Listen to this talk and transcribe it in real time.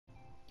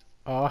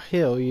Oh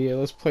hell yeah,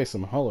 let's play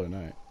some Hollow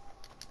Knight.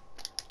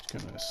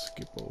 Just gonna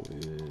skip all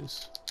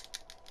this.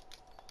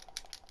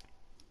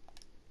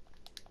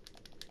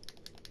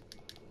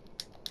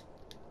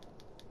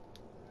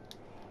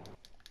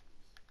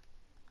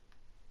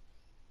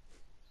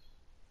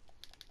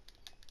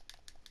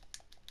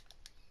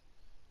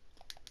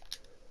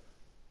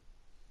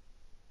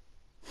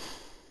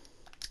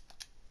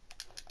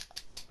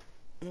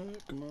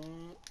 Come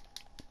on.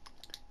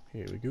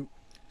 Here we go.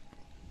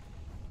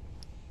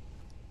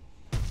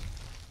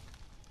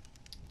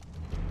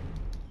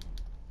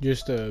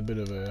 Just a bit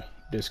of a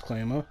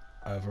disclaimer.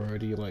 I've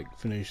already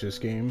finished this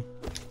game,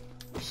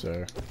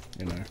 so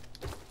you know,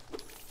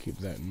 keep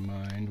that in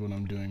mind when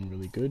I'm doing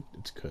really good.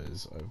 It's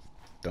because I've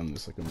done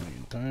this like a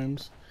million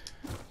times.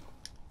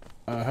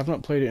 I have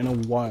not played it in a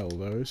while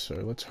though, so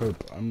let's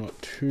hope I'm not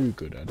too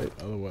good at it.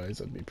 Otherwise,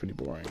 that'd be pretty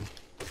boring.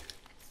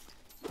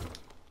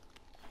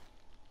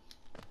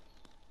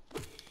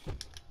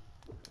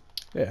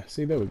 Yeah,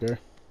 see, there we go.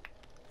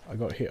 I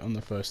got hit on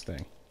the first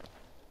thing.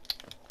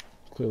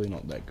 Clearly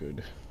not that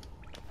good.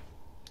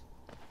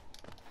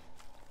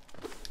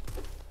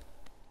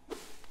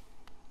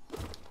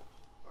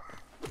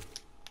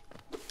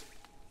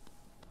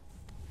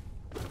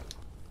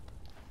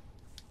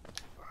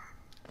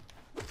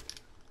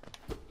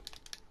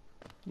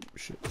 Oh,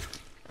 shit.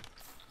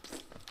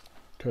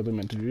 Totally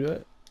meant to do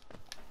that.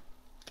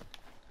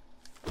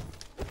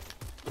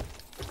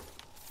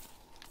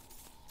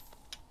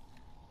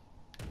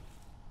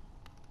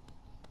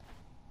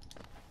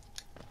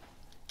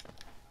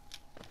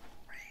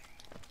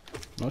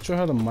 Not sure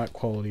how the mic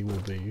quality will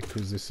be,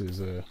 because this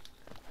is a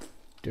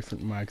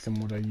different mic than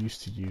what I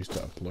used to use to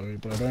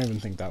upload, but I don't even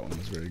think that one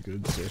was very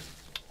good, so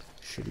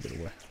shit, get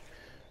away.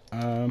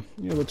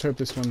 Yeah, let's hope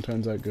this one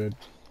turns out good.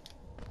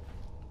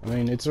 I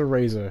mean, it's a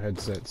Razer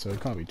headset, so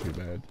it can't be too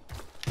bad.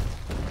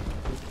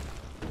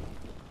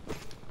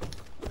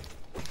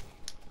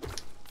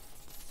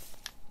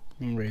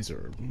 And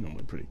Razer are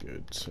normally pretty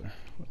good, so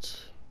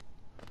let's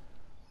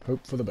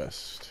hope for the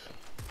best.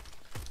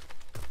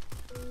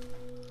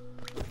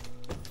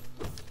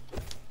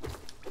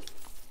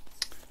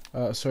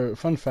 So,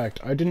 fun fact,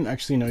 I didn't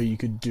actually know you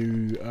could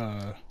do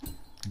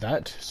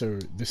that, so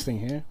this thing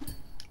here.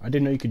 I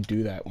didn't know you could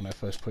do that when I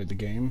first played the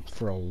game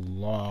for a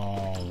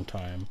long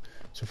time.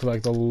 So for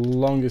the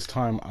longest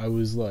time I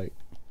was you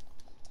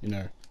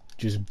know,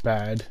 just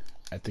bad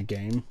at the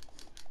game.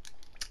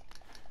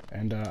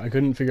 And I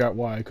couldn't figure out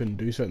why I couldn't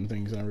do certain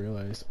things, and I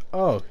realized,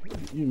 oh,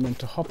 you meant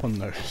to hop on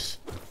those.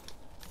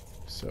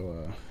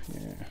 So,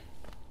 yeah.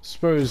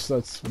 Suppose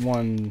that's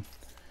one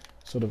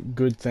sort of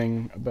good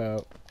thing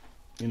about,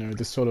 you know,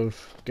 this sort of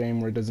game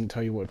where it doesn't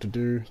tell you what to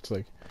do. It's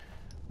like,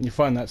 when you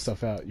find that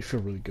stuff out, you feel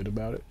really good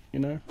about it, you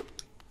know?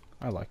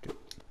 I liked it.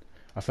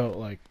 I felt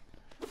like,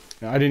 you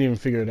know, I didn't even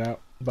figure it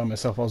out by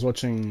myself. I was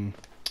watching,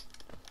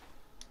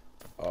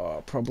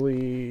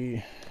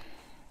 probably,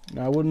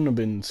 no, it wouldn't have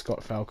been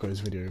Scott Falco's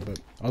video, but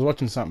I was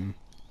watching something,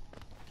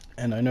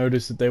 and I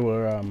noticed that they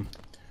were,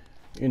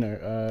 you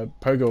know,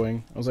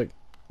 pogoing. I was like,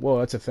 whoa,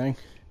 that's a thing.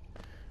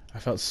 I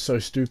felt so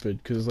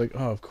stupid, because like,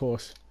 oh, of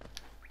course.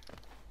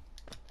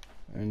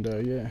 And,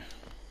 yeah.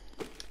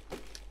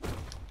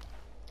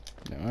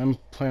 Now, I'm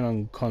playing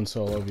on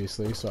console,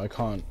 obviously, so I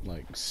can't,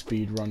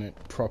 speed run it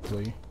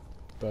properly.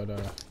 But,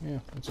 yeah,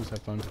 let's just have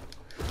fun.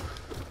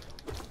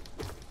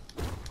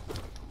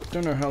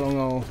 Don't know how long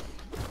I'll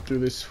do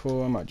this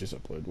for. I might just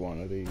upload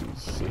one of these,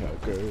 see how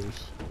it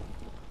goes.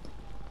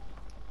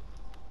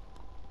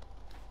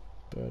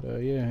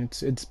 But, yeah,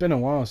 it's been a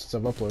while since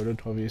I've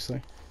uploaded,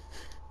 obviously.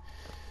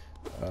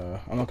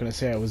 I'm not going to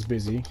say I was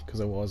busy,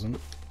 because I wasn't.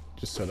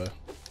 Just sort of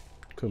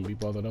couldn't be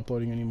bothered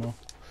uploading anymore.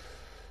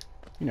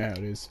 You know how it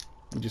is.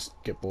 You just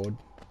get bored.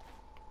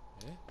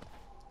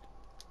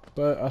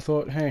 But I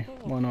thought, hey,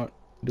 why not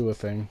do a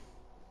thing?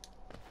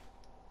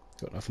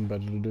 Got nothing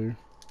better to do.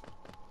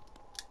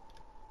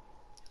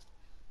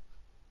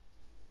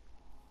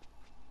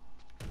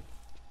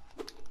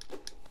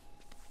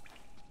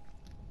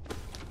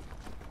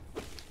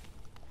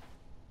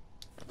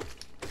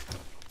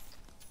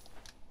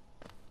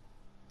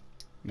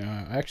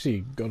 Now, I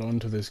actually got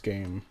onto this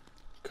game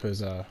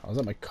because I was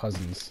at my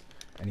cousin's,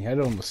 and he had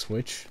it on the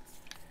Switch,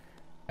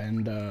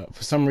 and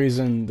for some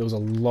reason there was a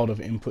lot of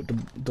input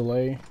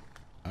delay,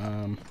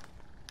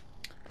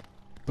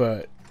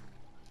 but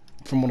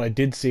from what I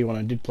did see when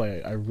I did play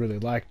it, I really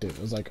liked it.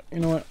 I was like, you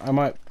know what, I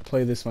might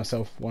play this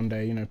myself one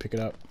day, you know, pick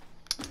it up.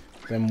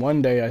 Then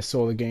one day I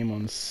saw the game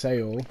on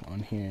sale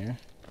on here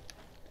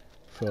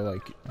for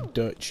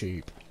dirt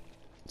cheap,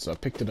 so I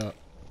picked it up.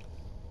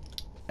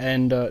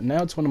 And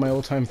now it's one of my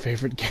all-time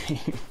favorite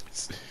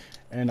games.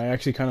 And I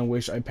actually kind of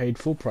wish I paid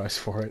full price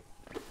for it.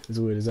 As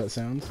weird as that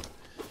sounds.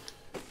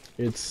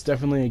 It's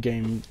definitely a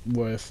game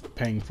worth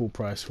paying full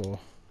price for.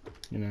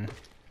 You know,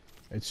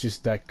 it's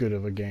just that good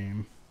of a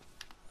game.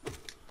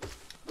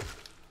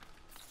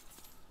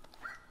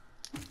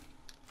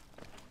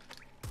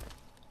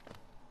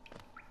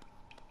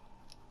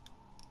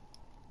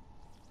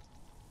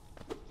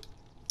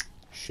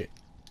 Shit.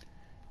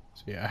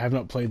 So yeah, have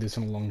not played this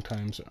in a long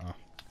time, so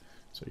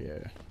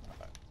yeah.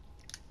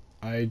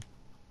 I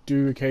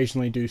do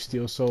occasionally do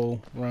Steel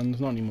Soul runs,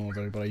 not anymore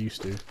though, but I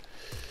used to.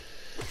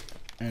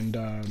 And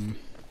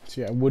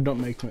so yeah, I would not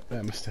make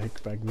that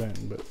mistake back then,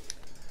 but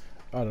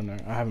I don't know.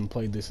 I haven't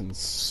played this in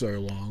so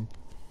long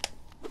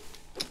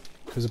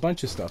because a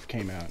bunch of stuff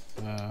came out.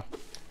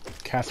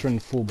 Catherine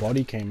Full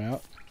Body came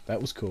out.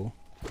 That was cool.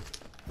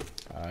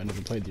 I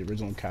never played the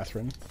original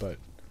Catherine, but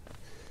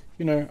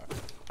you know,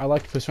 I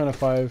liked Persona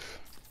 5.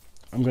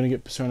 I'm gonna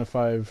get Persona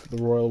 5 the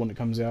Royal when it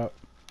comes out.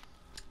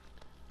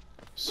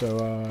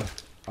 So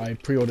I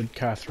pre-ordered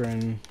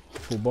Catherine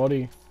Full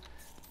Body,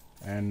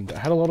 and I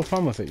had a lot of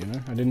fun with it. You know,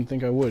 I didn't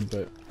think I would,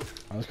 but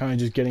I was kind of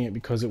just getting it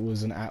because it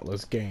was an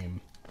Atlas game,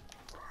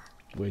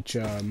 which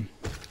you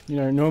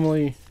know,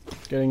 normally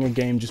getting a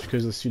game just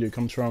because the studio it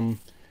comes from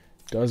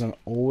doesn't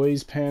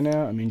always pan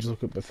out. I mean, just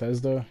look at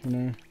Bethesda. You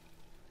know,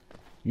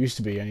 used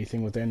to be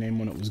anything with their name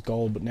when it was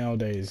gold, but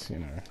nowadays, you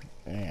know,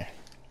 eh.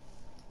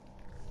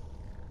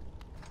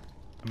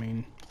 I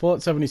mean,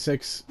 Fallout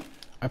 76,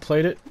 I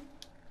played it.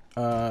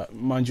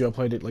 Mind you, I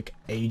played it like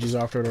ages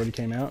after it already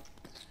came out.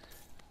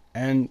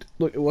 And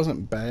look, it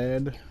wasn't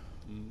bad,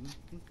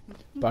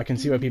 but I can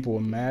see why people were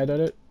mad at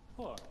it.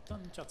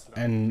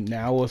 And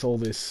now with all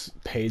this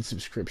paid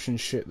subscription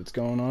shit that's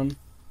going on,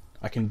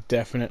 I can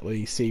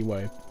definitely see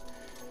why,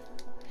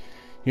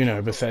 you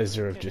know,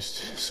 Bethesda have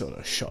just sort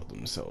of shot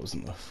themselves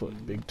in the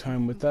foot big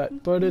time with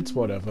that, but it's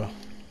whatever.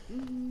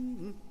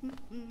 You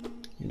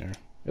know,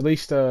 at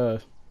least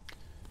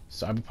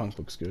Cyberpunk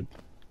looks good.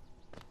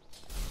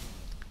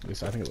 At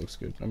least I think it looks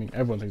good. I mean,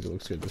 everyone thinks it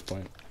looks good at this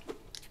point.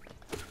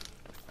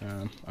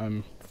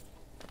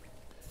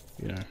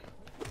 You know,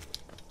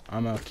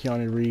 I'm a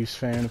Keanu Reeves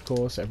fan, of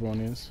course. Everyone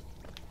is.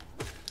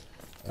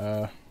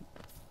 I'm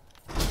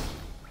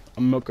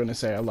not gonna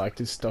say I liked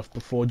his stuff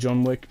before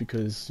John Wick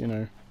because, you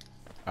know,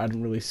 I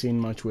hadn't really seen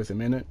much with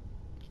him in it.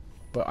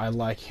 But I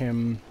like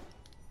him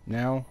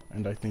now,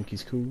 and I think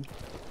he's cool.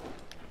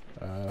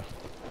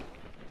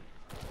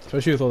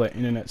 Especially with all that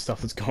internet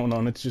stuff that's going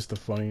on, it's just the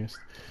funniest.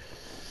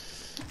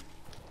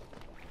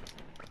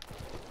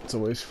 It's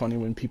always funny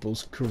when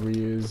people's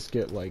careers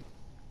get, like,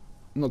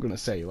 I'm not gonna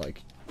say,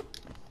 like,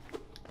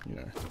 you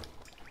know,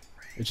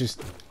 it's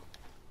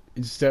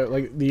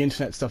like, the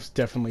internet stuff's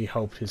definitely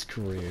helped his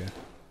career.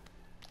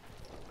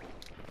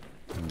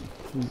 And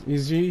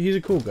he's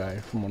a cool guy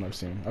from what I've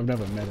seen. I've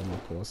never met him,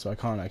 of course, so I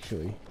can't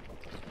actually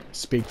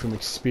speak from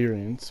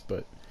experience,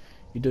 but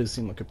he does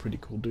seem like a pretty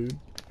cool dude.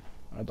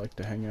 I'd like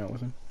to hang out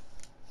with him.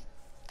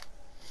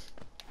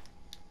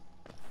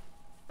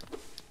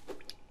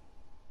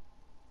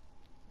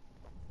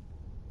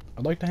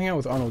 I'd like to hang out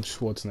with Arnold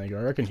Schwarzenegger.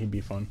 I reckon he'd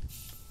be fun.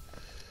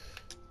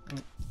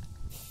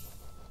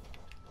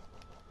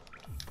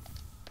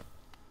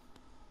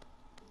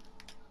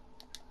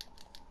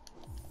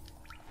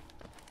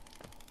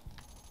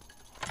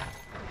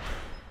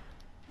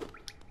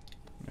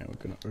 Now we're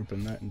gonna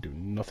open that and do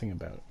nothing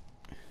about it.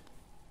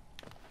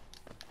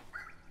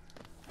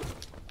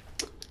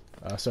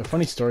 So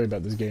funny story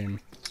about this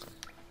game.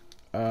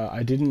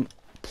 I didn't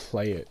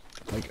play it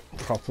like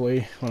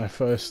properly when I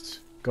first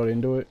got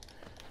into it.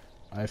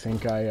 I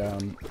think I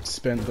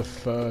spent the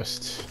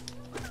first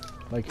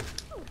like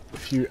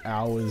few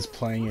hours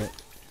playing it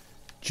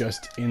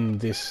just in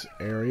this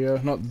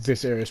area, not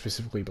this area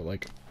specifically, but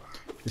like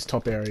this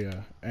top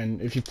area.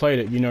 And if you played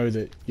it, you know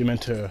that you're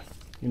meant to,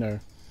 you know,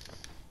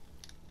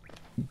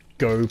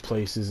 go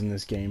places in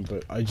this game,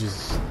 but I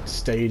just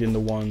stayed in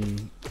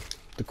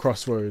the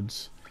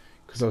crossroads,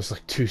 because I was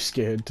like too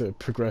scared to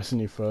progress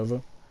any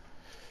further.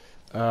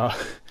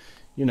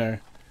 You know,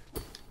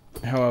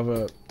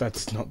 however,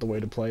 that's not the way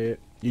to play it.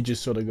 You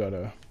just sort of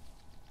gotta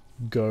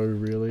go,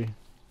 really.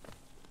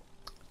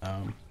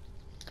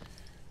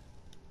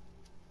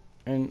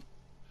 And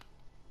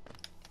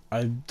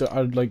I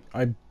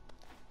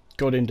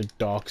got into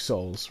Dark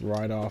Souls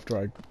right after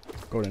I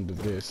got into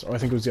this, or I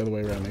think it was the other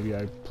way around. Maybe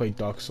I played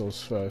Dark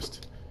Souls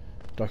first,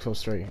 Dark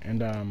Souls 3,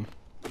 and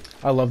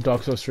I love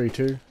Dark Souls 3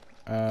 too.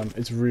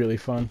 It's really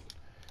fun.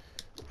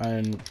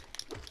 And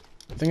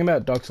the thing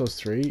about Dark Souls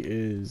 3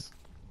 is,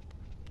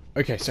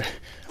 okay, so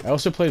I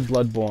also played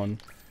Bloodborne,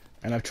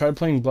 and I've tried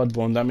playing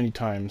Bloodborne that many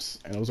times,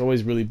 and I was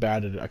always really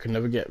bad at it. I could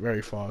never get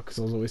very far because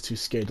I was always too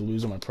scared to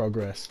lose all my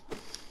progress.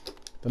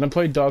 Then I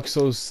played Dark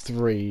Souls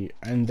 3,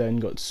 and then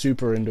got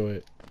super into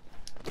it,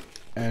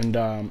 and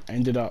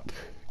ended up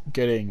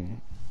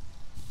getting,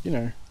 you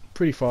know,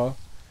 pretty far,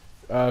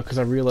 because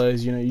I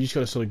realized, you know, you just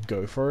gotta sort of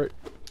go for it.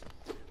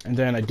 And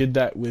then I did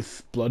that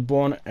with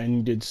Bloodborne,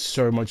 and did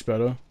so much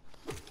better,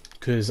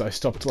 because I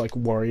stopped, like,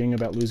 worrying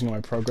about losing all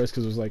my progress,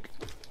 because it was like,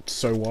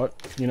 so what?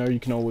 You know, you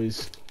can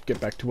always get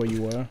back to where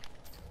you were.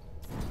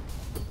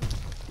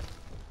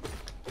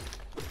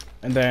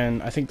 And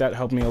then I think that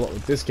helped me a lot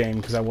with this game,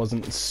 because I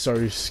wasn't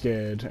so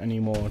scared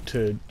anymore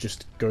to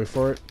just go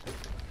for it.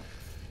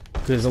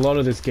 Because a lot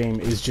of this game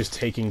is just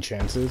taking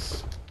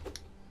chances.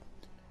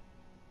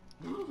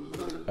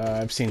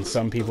 I've seen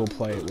some people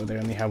play it where they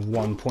only have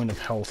 1 point of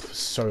health for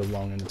so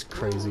long, and it's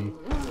crazy.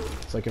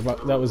 It's like if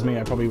that was me,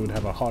 I probably would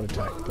have a heart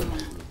attack. But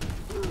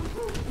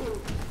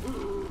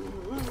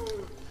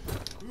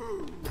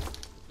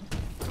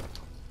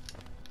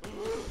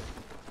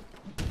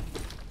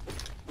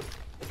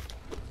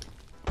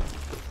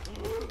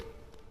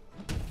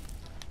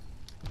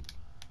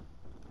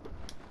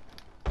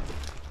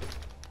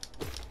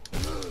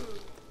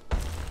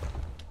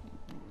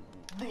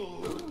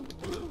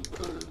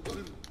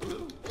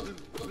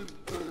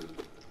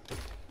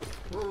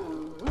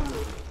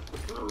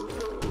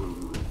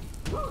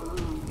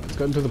it's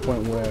gotten to the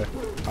point where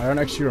I don't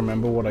actually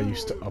remember what I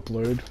used to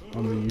upload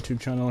on the YouTube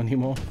channel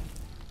anymore.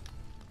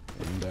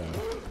 And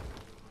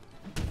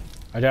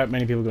I doubt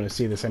many people are going to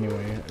see this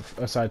anyway,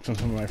 aside from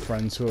some of my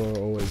friends who are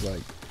always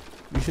like,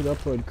 you should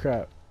upload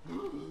crap.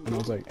 And I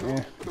was like,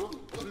 eh.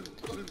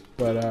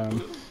 But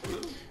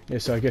yeah,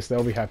 so I guess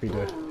they'll be happy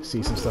to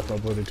see some stuff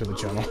uploaded to the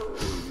channel.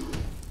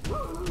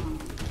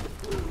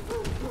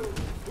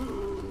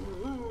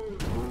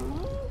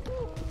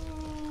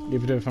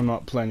 Even if I'm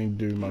not planning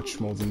to do much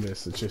more than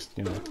this, it's just,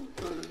 you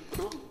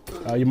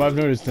know. You might have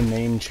noticed the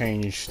name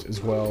changed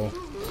as well.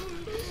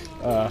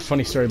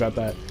 Funny story about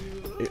that.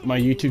 My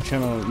YouTube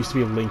channel used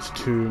to be linked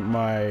to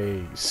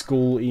my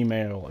school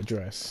email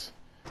address.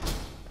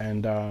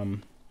 And,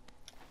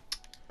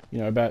 you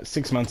know, about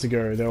 6 months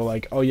ago, they were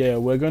like, oh yeah,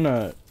 we're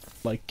gonna,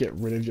 like, get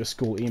rid of your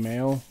school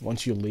email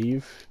once you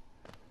leave.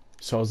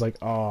 So I was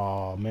like,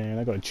 oh man,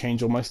 I gotta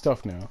change all my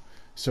stuff now.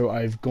 So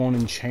I've gone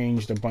and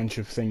changed a bunch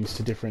of things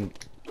to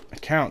different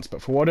accounts, but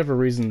for whatever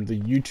reason, the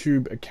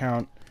YouTube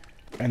account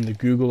and the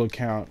Google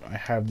account I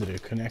have that are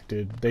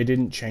connected, they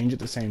didn't change at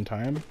the same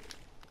time.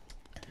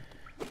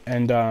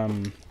 And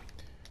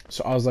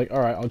so I was like,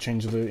 alright, I'll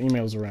change the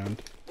emails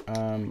around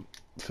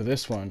for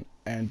this one.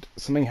 And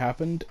something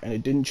happened, and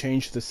it didn't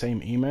change to the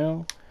same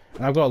email.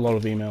 And I've got a lot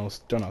of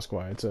emails, don't ask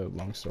why, it's a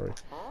long story.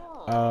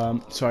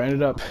 So I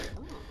ended up,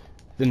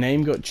 the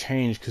name got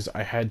changed because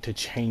I had to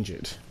change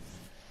it.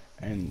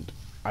 And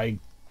I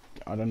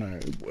don't know,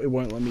 it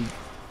won't let me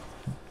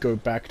go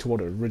back to what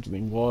it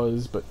originally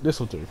was, but this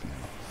will do for now.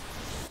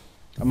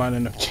 I might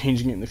end up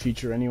changing it in the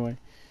future anyway.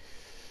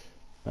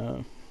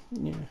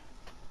 Yeah.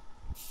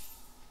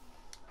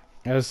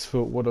 As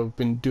for what I've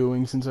been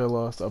doing since I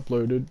last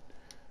uploaded,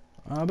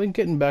 I've been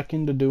getting back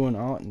into doing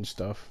art and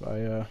stuff.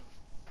 I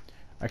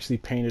actually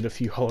painted a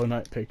few Hollow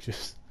Knight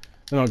pictures.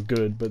 They're not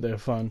good, but they're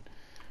fun.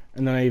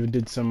 And then I even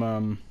did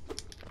some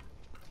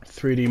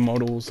 3D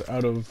models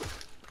out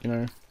of, you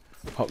know,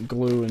 hot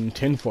glue and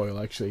tinfoil.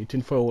 Actually,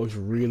 tinfoil works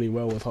really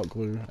well with hot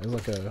glue as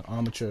like a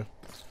armature,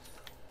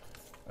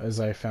 as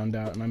I found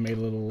out. And I made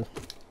a little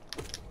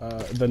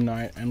the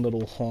knight and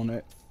little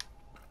hornet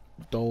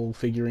doll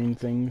figurine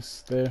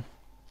things there.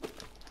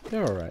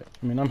 They're alright.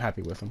 I mean, I'm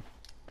happy with them.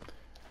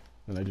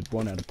 And I did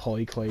one out of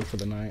poly clay for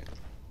the knight.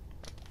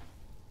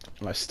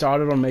 And I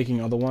started on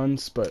making other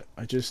ones, but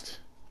I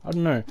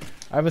don't know.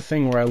 I have a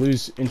thing where I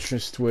lose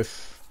interest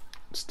with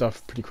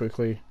stuff pretty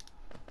quickly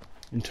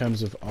in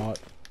terms of art.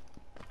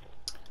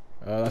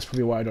 That's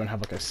probably why I don't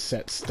have like a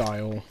set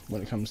style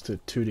when it comes to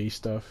 2D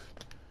stuff.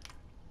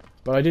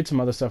 But I did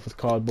some other stuff with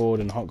cardboard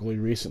and hot glue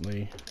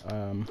recently.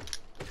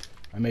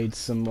 I made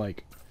some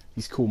like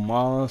these cool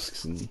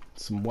masks and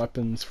some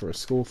weapons for a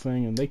school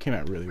thing, and they came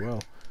out really well.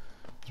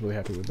 I was really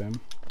happy with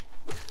them.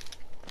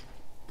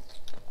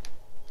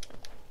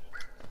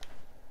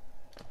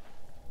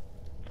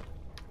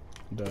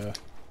 And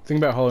thing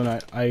about Hollow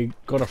Knight, I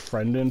got a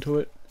friend into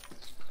it,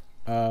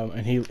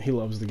 and he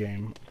loves the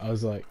game. I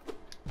was like,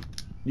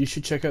 you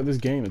should check out this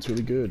game, it's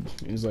really good.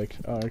 He's like,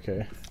 oh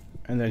okay.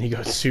 And then he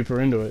got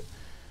super into it.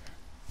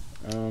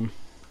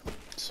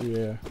 So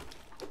yeah.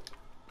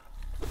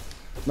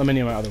 Not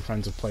many of my other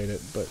friends have played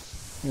it, but,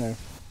 you know,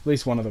 at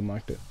least one of them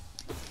liked it.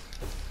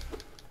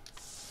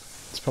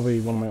 It's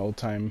probably one of my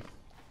all-time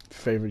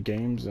favorite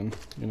games, and,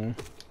 you know.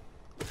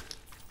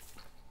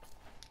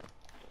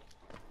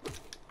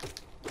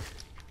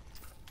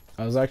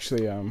 I was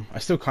actually, I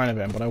still kind of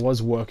am, but I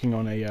was working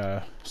on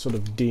a, sort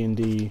of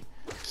D&D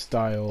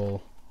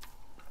style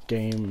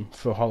game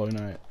for Hollow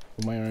Knight,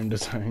 with my own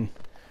design.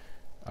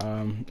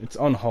 It's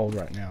on hold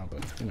right now,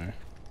 but, you know.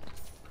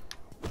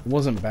 It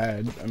wasn't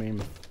bad. I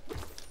mean,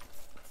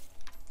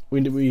 we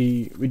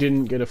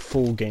didn't get a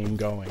full game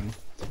going,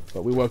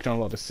 but we worked on a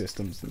lot of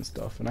systems and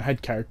stuff, and I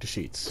had character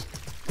sheets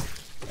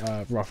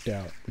roughed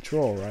out, which were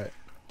alright.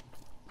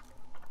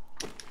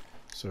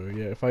 So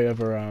yeah, if I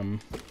ever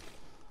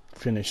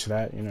finish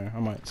that, you know, I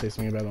might say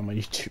something about it on my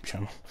YouTube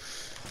channel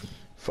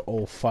for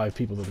all 5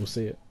 people that will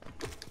see it.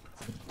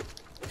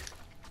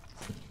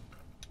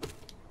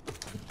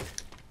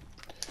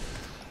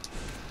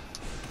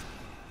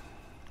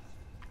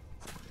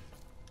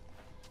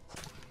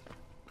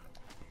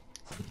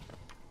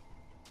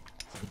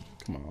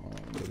 Come on,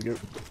 there we go.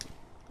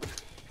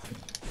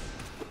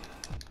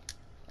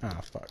 Ah,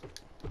 fuck.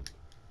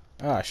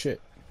 Ah, shit.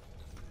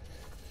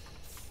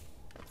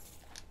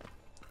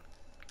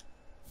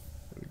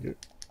 There we go.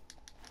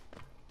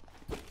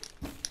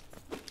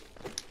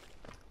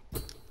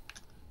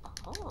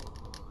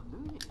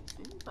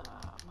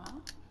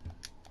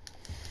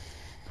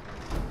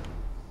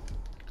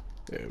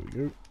 we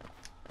go.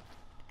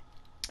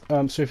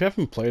 So if you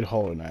haven't played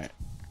Hollow Knight,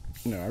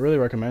 you know, I really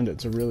recommend it.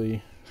 It's a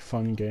really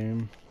fun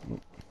game.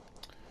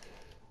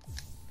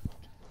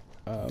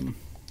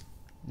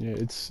 Yeah,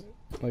 it's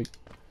like,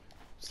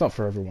 it's not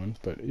for everyone,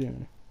 but you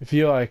know, if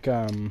you like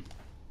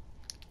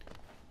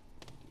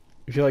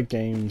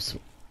games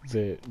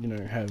that, you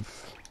know,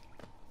 have,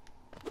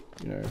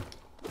 you know,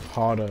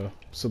 harder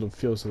sort of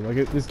feels,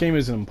 like this game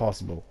isn't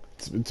impossible.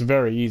 It's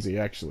very easy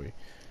actually,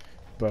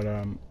 but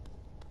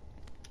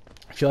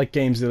if you like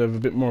games that have a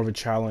bit more of a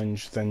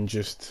challenge than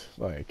just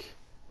like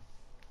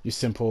your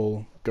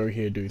simple go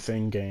here do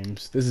thing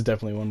games, this is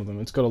definitely one of them.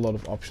 It's got a lot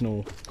of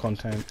optional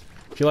content.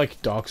 If you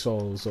like Dark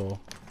Souls or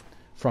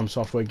From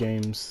Software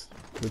games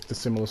with the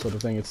similar sort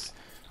of thing, it's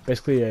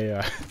basically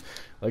a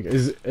like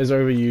as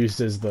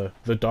overused as the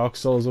Dark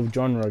Souls of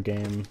genre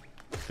game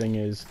thing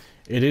is.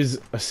 It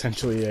is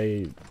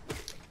essentially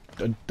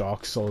a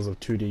Dark Souls of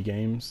 2D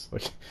games.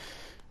 Like,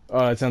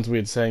 oh, it sounds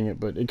weird saying it,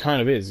 but it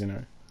kind of is, you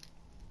know.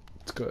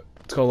 It's got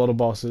a lot of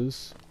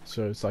bosses,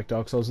 so it's like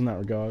Dark Souls in that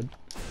regard.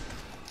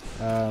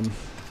 But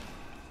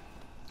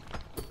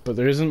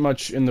there isn't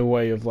much in the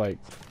way of like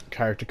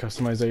character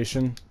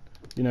customization.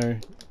 You know,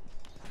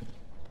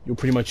 you'll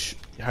pretty much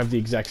have the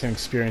exact same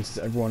experience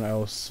as everyone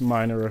else,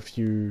 minor a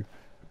few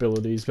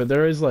abilities, but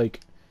there is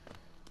like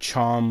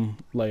charm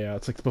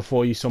layouts, like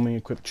before you suddenly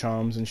equip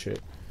charms and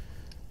shit.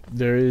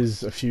 There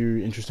is a few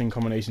interesting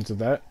combinations of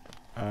that.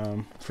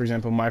 For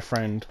example, my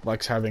friend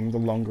likes having the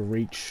longer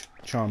reach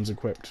charms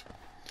equipped,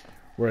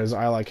 whereas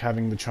I like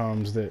having the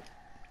charms that,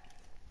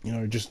 you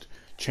know, just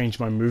change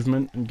my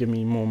movement and give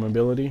me more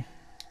mobility,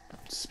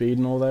 speed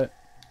and all that.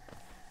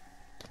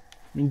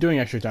 I mean, doing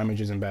extra damage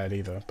isn't bad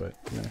either, but,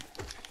 you know.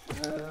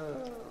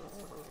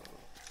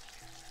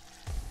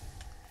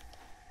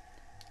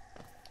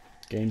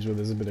 Games where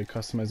there's a bit of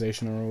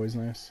customization are always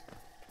nice.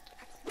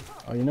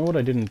 Oh, you know what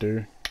I didn't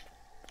do?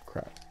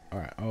 Crap.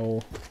 Alright,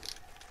 I'll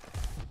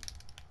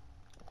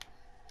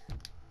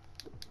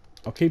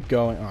keep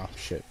going. Oh,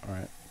 shit.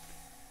 Alright.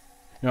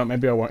 You know what,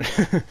 maybe I won't.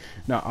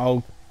 No,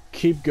 I'll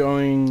keep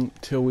going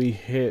till we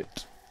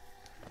hit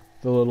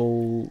the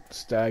little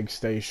stag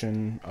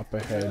station up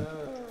ahead.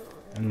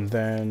 And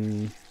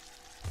then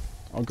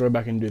I'll go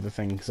back and do the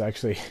thing, because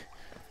actually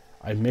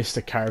I missed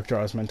a character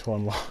I was meant to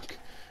unlock.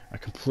 I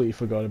completely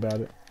forgot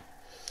about it.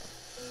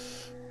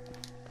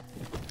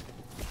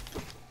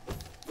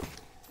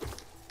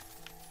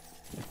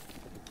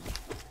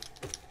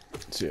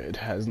 So yeah, it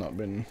has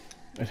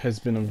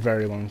been a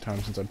very long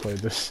time since I played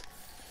this.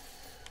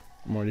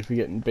 I'm already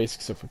forgetting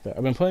basic stuff like that.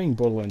 I've been playing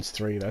Borderlands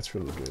 3, that's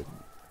really good.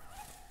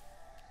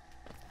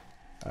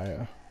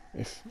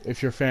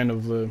 If you're a fan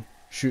of the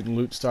shoot and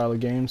loot style of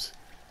games,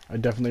 I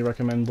definitely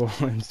recommend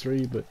Borderlands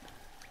 3, but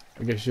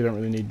I guess you don't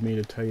really need me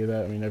to tell you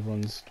that. I mean,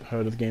 everyone's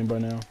heard of the game by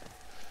now.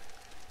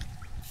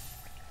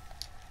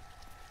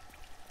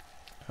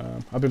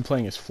 I've been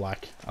playing as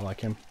Flak. I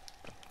like him.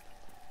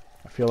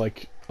 I feel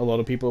like a lot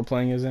of people are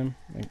playing as him.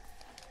 Like,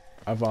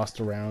 I've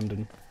asked around,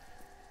 and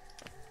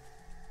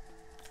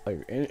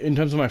like in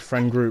terms of my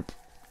friend group,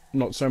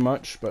 not so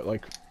much, but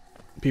like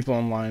people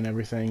online and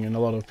everything, and a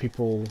lot of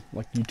people,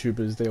 like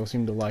YouTubers, they all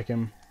seem to like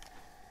him.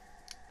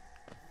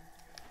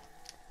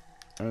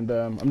 And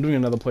I'm doing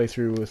another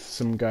playthrough with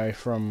some guy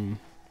from,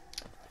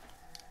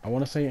 I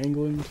want to say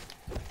England,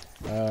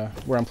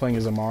 where I'm playing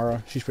as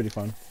Amara. She's pretty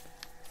fun.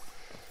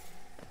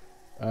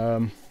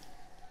 I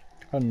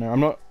don't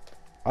know.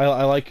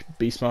 I like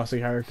Beastmaster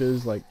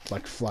characters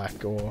like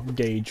Flak or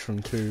Gage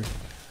from 2.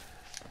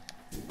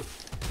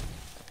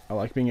 I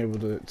like being able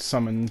to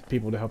summon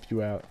people to help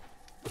you out.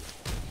 I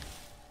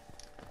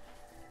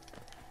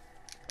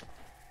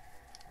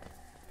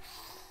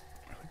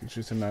think it's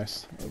just a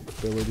nice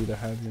ability to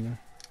have, you know.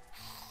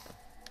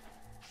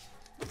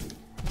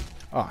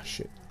 Ah,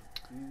 shit.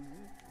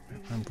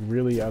 I'm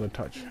really out of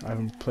touch. I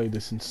haven't played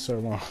this in so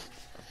long.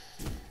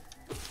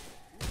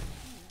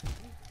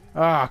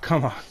 Ah,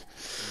 come on.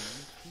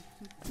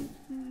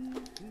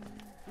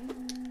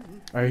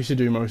 I used to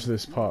do most of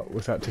this part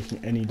without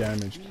taking any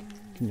damage.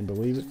 Can you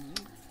believe it?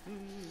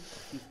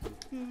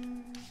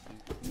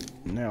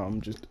 Now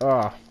I'm just...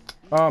 Ah.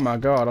 Oh my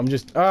god, I'm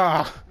just...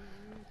 Ah!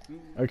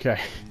 Okay.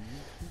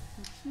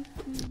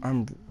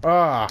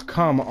 Ah,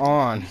 come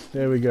on.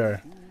 There we go.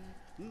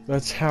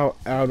 That's how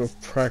out of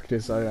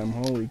practice I am.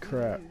 Holy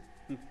crap.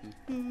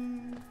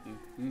 You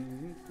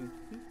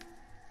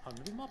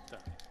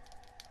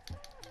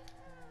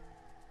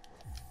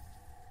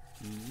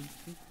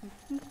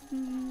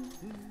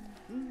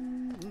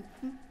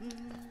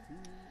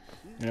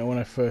know, when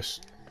I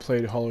first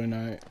played Hollow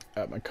Knight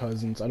at my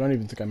cousin's, I don't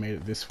even think I made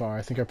it this far.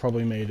 I think I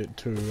probably made it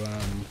to,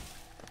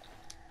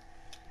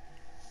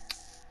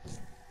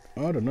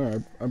 I don't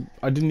know.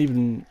 I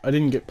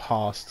didn't get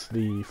past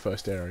the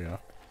first area.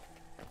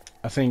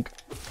 I think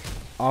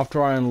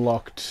after I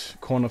unlocked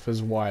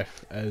Cornifer's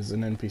wife as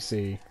an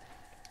NPC,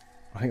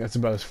 I think that's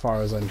about as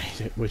far as I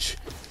made it, which,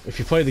 if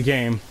you play the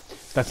game,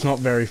 that's not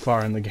very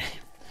far in the game.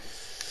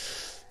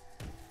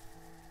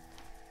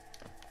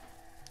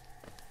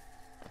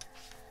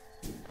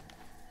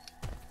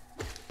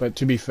 But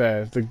to be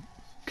fair, the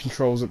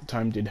controls at the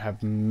time did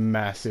have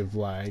massive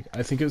lag.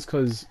 I think it was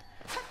because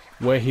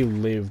where he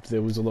lived,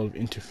 there was a lot of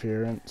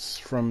interference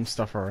from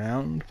stuff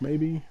around,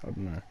 maybe? I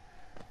don't know.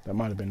 That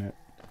might have been it.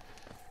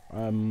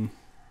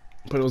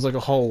 But it was like a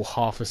whole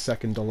half a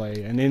second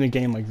delay, and in a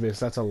game like this,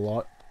 that's a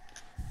lot.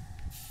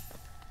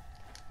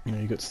 You know,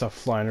 you got stuff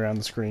flying around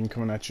the screen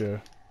coming at you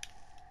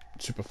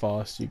super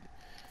fast, and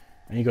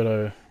you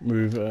gotta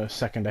move a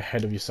second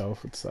ahead of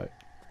yourself. It's like,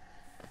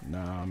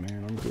 nah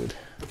man, I'm good.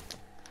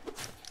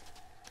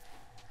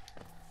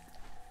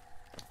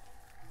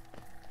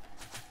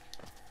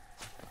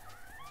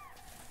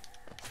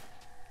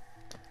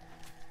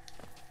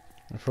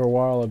 For a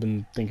while I've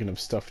been thinking of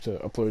stuff to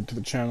upload to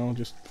the channel,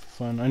 just for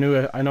fun. I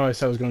know I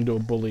said I was going to do a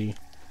bully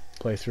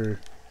playthrough,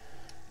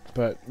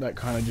 but that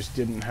kind of just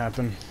didn't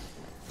happen.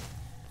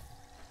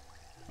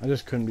 I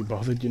just couldn't be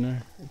bothered, you know?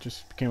 It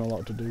just became a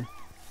lot to do.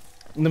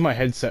 And then my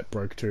headset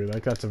broke too,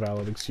 like that's a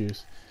valid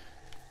excuse.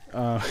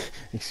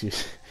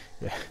 Excuse.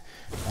 Yeah.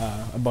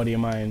 A buddy of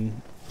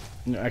mine,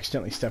 you know,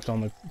 accidentally stepped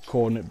on the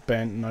cord and it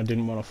bent, and I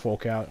didn't want to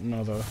fork out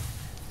another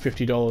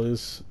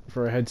 $50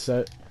 for a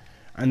headset.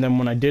 And then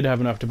when I did have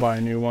enough to buy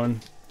a new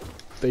one,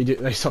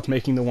 they stopped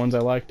making the ones I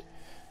liked.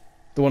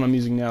 The one I'm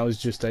using now is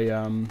just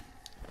a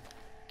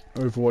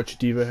Overwatch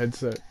Diva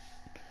headset.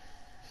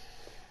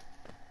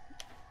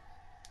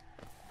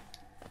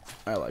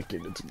 I like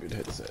it, it's a good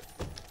headset.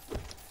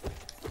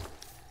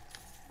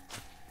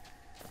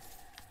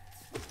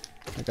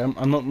 Like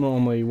I'm not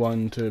normally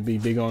one to be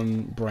big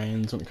on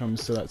brands when it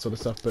comes to that sort of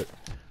stuff, but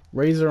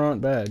Razer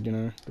aren't bad, you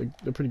know.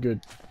 They're pretty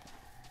good.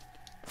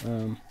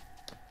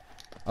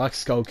 I like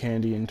Skull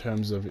Candy in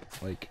terms of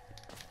like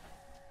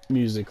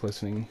music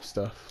listening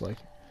stuff. Like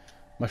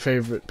my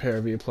favorite pair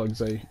of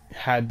earplugs I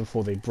had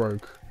before they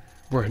broke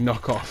were a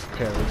knockoff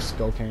pair of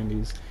Skull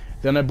Candies.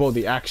 Then I bought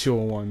the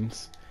actual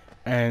ones,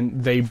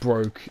 and they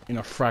broke in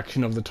a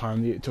fraction of the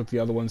time that it took the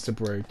other ones to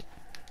break.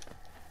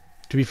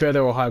 To be fair, they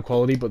were high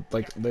quality, but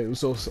like there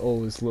was also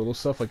all this little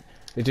stuff. Like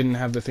they didn't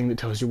have the thing that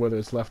tells you whether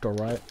it's left or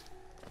right.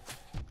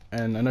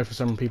 And I know for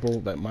some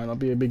people that might not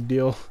be a big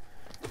deal,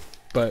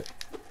 but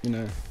you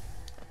know,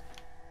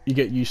 you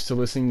get used to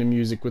listening to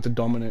music with the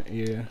dominant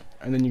ear,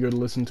 and then you go to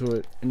listen to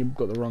it, and you've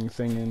got the wrong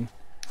thing in,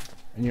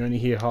 and you only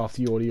hear half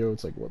the audio.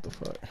 It's like, what the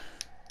fuck?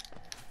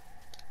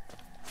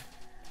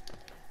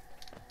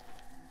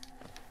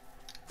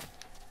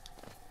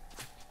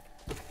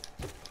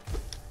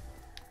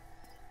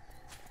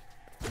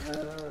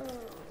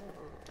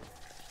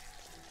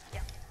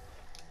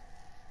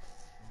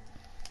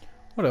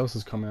 What else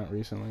has come out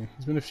recently?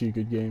 There's been a few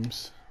good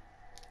games.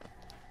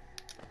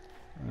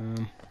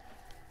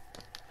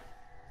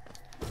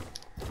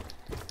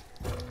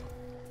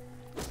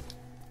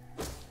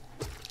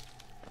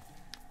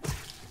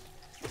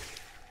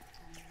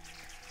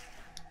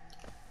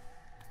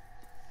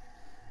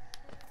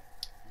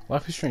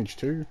 Life is Strange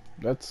 2,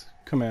 that's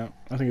come out.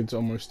 I think it's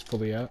almost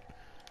fully out.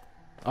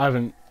 I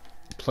haven't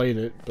played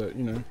it, but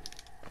you know,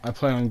 I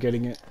plan on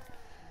getting it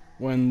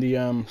when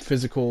the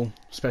physical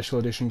special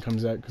edition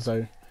comes out, because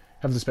I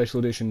have the special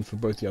edition for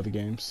both the other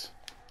games.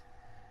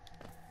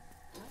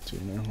 So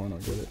you know, why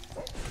not get it?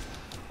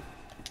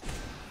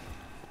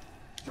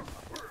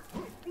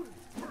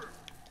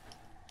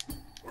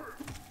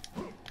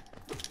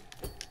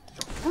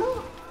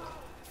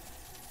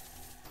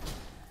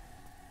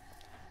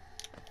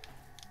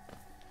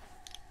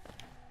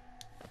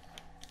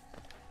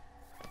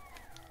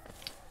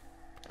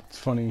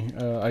 Funny,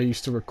 I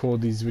used to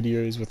record these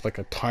videos with like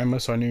a timer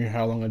so I knew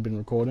how long I'd been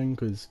recording,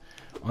 because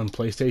on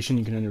PlayStation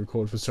you can only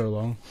record for so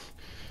long,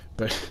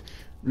 but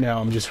now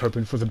I'm just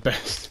hoping for the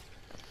best.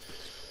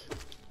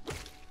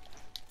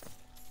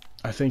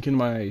 I think in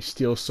my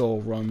Steel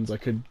Soul runs I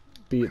could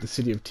be at the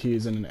City of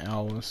Tears in an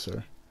hour,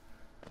 so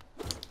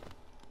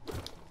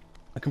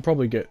I can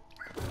probably get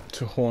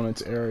to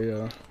Hornet's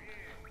area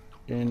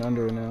in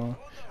under an hour.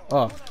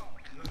 Oh,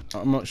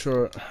 I'm not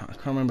sure, I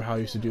can't remember how I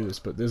used to do this,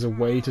 but there's a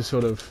way to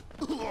sort of,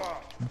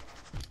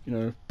 you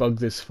know, bug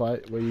this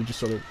fight where you just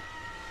sort of,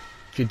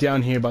 if you're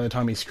down here by the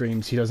time he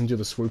screams, he doesn't do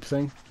the swoop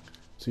thing,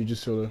 so you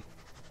just sort of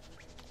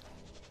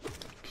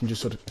can just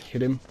sort of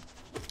hit him.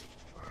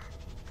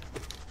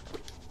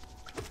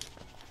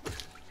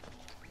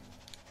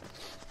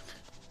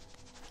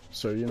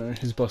 So, you know,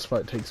 his boss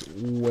fight takes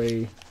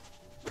way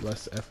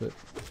less effort.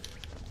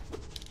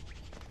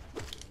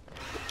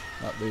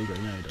 Oh, there you go,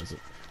 now he does it.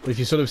 But if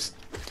you sort of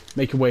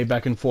make your way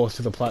back and forth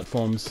to the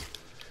platforms,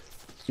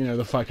 you know,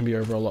 the fight can be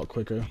over a lot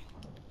quicker.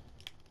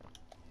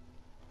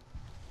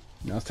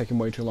 Now it's taking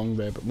way too long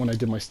there, but when I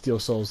did my Steel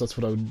Souls, that's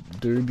what I would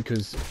do,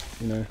 because,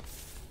 you know,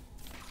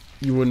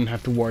 you wouldn't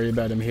have to worry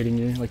about him hitting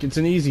you. Like, it's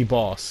an easy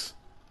boss,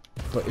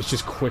 but it's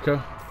just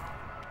quicker.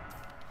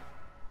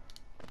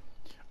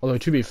 Although,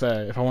 to be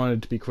fair, if I wanted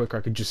it to be quicker,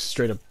 I could just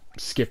straight up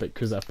skip it,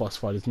 because that boss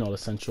fight is not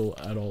essential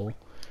at all.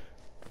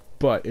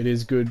 But it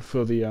is good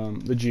for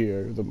the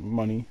geo, the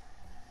money.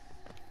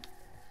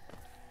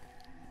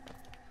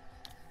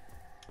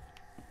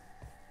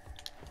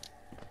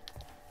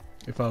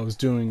 If I was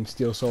doing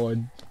Steel Soul,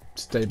 I'd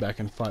stay back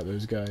and fight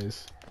those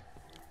guys.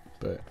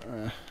 but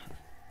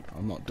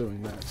I'm not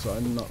doing that, so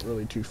I'm not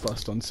really too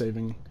fussed on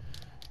saving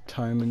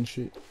time and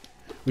shit.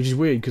 Which is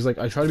weird, because like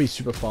I try to be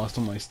super fast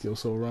on my steel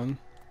saw run,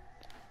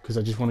 because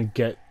I just want to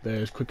get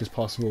there as quick as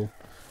possible.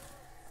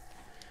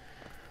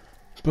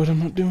 But I'm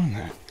not doing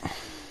that.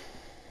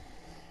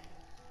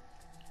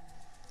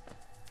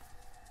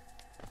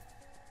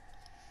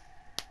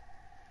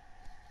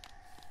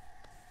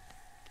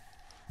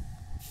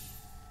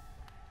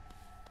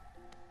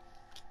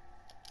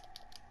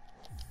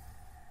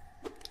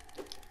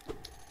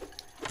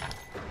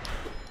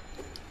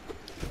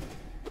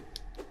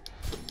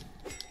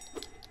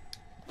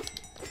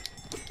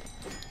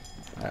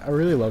 I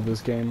really love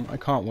this game. I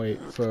can't wait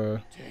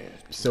for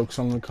Silk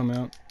Song to come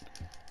out.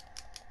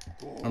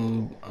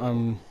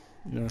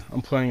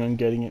 I'm planning on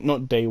getting it,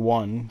 not day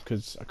one,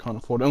 because I can't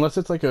afford it, unless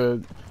it's like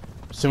a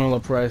similar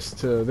price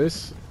to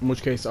this, in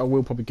which case I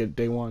will probably get it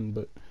day one,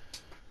 but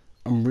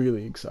I'm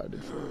really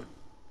excited for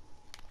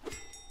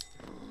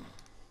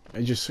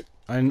it.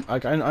 I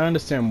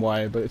understand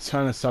why, but it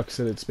kind of sucks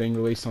that it's being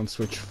released on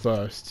Switch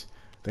first,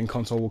 then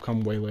console will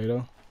come way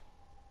later.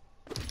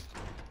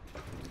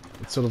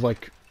 It's sort of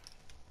like,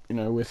 you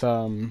know, with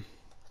A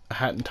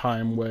Hat in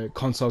Time, where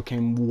console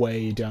came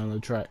way down the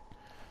track,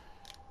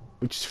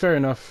 which is fair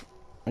enough,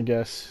 I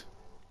guess.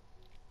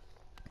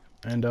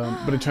 And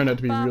but it turned out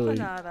to be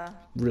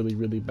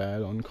really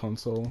bad on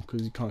console,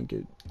 because you can't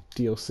get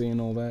DLC and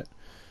all that,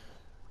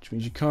 which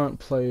means you can't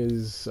play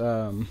as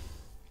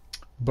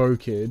Bo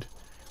Kid,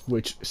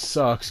 which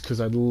sucks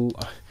because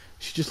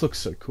she just looks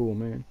so cool,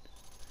 man.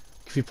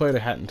 If you played A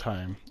Hat in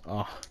Time,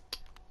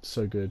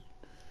 so good.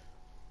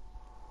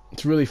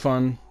 It's really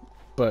fun,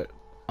 but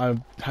I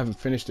haven't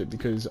finished it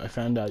because I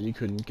found out you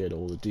couldn't get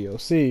all the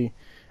DLC,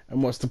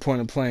 and what's the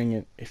point of playing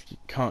it if you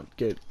can't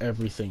get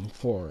everything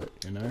for it,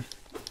 you know?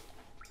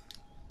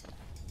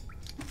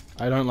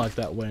 I don't like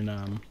that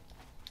when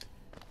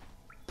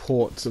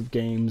ports of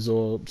games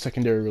or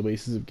secondary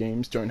releases of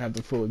games don't have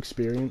the full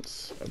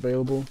experience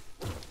available.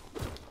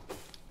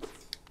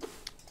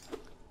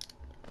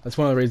 That's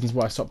one of the reasons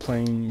why I stopped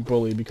playing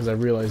Bully, because I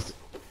realized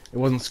it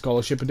wasn't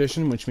Scholarship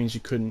Edition, which means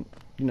you couldn't,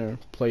 you know,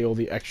 play all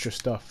the extra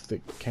stuff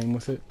that came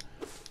with it.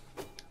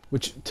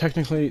 Which,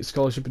 technically,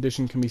 Scholarship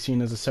Edition can be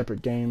seen as a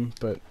separate game,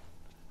 but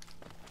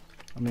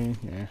I mean,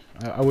 yeah,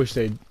 I wish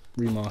they'd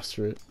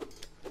remaster it.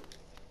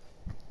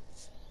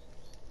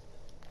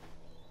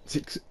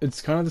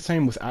 It's kind of the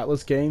same with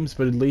Atlas games,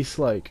 but at least,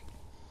 like,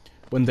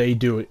 when they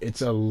do it,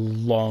 it's a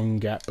long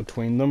gap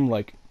between them.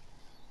 Like,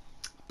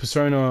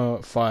 Persona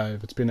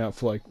 5, it's been out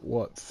for, like,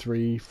 what,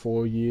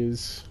 3-4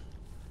 years?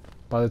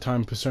 By the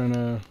time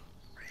Persona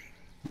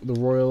 5 the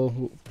Royal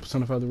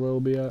will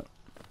be out.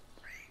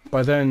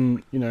 By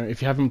then, you know,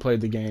 if you haven't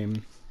played the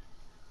game,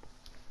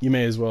 you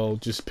may as well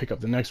just pick up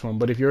the next one.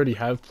 But if you already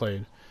have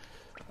played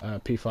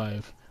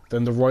P5,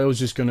 then the Royal is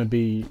just going to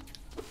be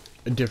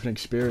a different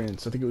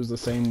experience. I think it was the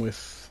same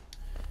with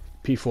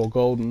P4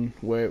 Golden,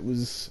 where it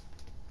was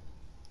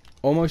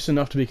almost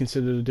enough to be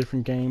considered a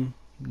different game.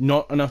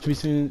 Not enough to be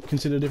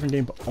considered a different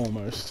game, but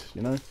almost,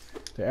 you know?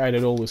 They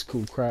added all this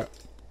cool crap.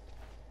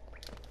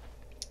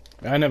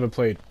 I never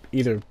played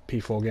either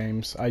P4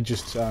 games. I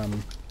just, I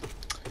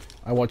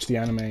watched the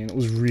anime and it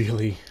was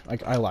really,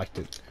 like, I liked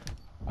it.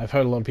 I've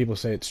heard a lot of people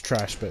say it's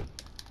trash, but,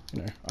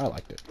 you know, I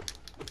liked it.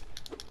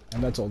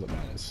 And that's all that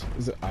matters,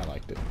 is that I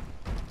liked it.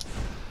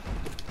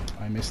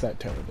 I miss that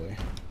terribly.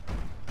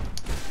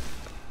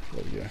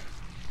 There we go.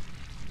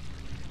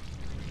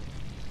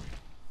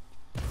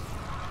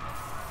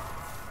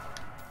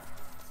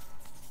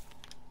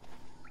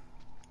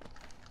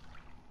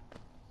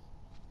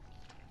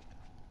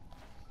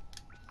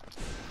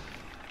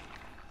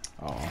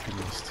 Oh,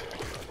 I missed.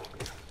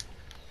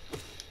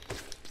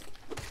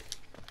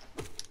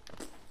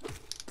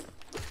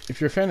 If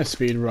you're a fan of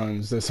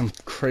speedruns, there's some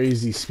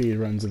crazy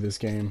speedruns of this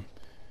game.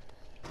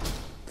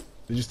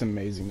 They're just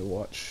amazing to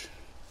watch.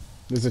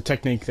 There's a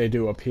technique they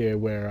do up here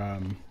where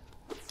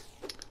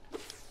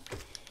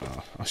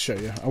I'll show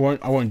you. I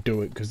won't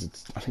do it because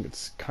I think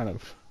it's kind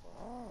of,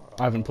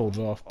 I haven't pulled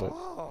it off, but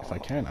if I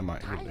can, I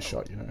might give it a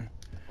shot, you know.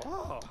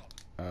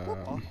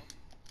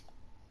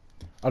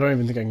 I don't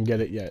even think I can get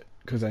it yet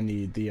because I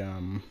need the I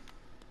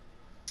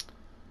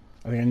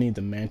think I need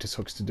the mantis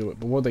hooks to do it.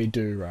 But what they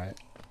do, right?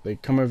 They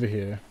come over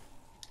here,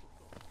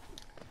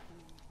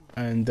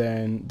 and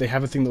then they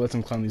have a thing that lets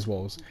them climb these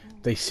walls.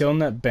 They sit on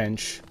that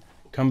bench,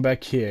 come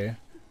back here,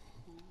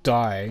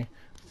 die,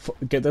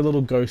 get their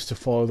little ghost to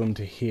follow them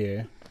to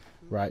here,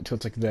 right, till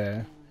it's like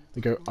there.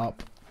 They go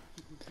up,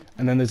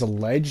 and then there's a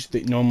ledge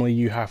that normally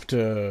you have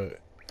to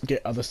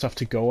get other stuff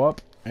to go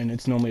up, and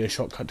it's normally a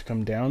shortcut to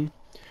come down.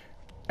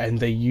 And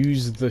they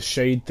use the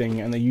shade thing,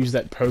 and they use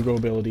that pogo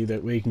ability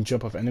that where you can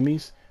jump off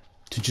enemies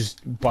to just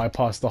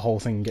bypass the whole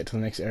thing and get to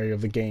the next area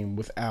of the game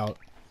without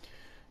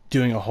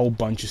doing a whole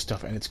bunch of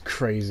stuff, and it's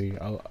crazy.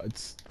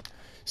 It's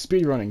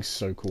speedrunning's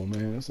so cool,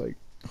 man. It's like,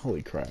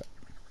 holy crap.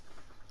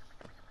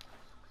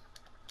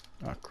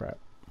 Ah, crap.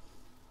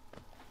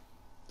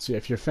 So yeah,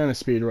 if you're a fan of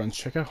speedruns,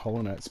 check out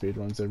Hollow Knight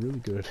speedruns. They're really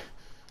good.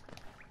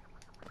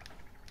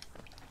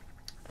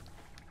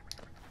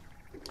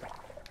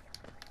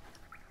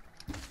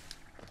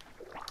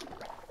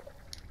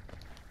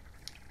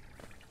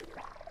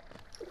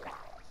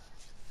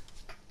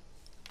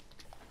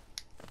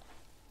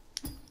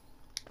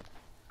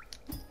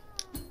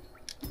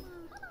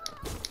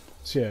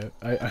 So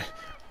yeah,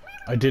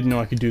 I didn't know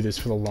I could do this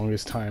for the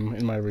longest time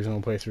in my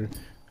original playthrough.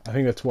 I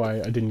think that's why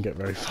I didn't get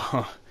very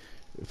far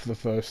for the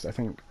first, I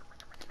think,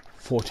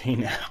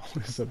 14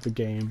 hours of the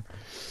game.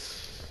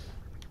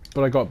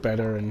 But I got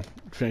better and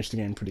finished the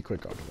game pretty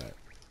quick after that.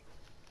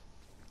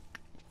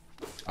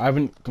 I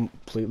haven't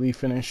completely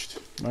finished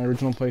my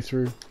original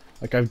playthrough.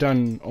 Like, I've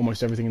done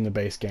almost everything in the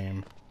base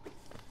game.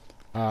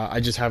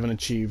 I just haven't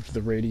achieved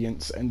the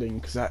Radiance ending,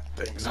 because that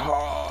thing's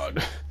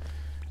hard.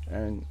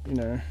 And, you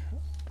know,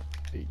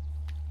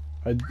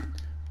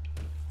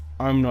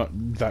 I'm not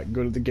that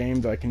good at the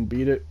game that I can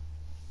beat it.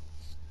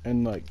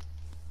 And, like,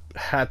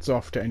 hats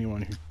off to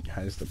anyone who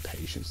has the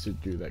patience to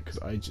do that, because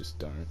I just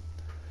don't.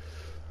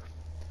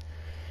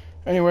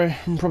 Anyway,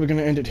 I'm probably going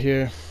to end it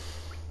here.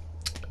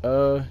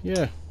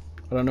 Yeah.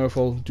 I don't know if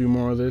I'll do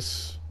more of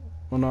this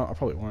or not. I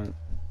probably won't.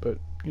 But,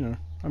 you know,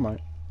 I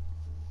might.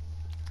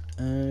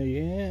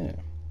 Yeah.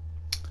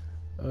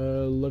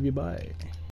 Love you, bye.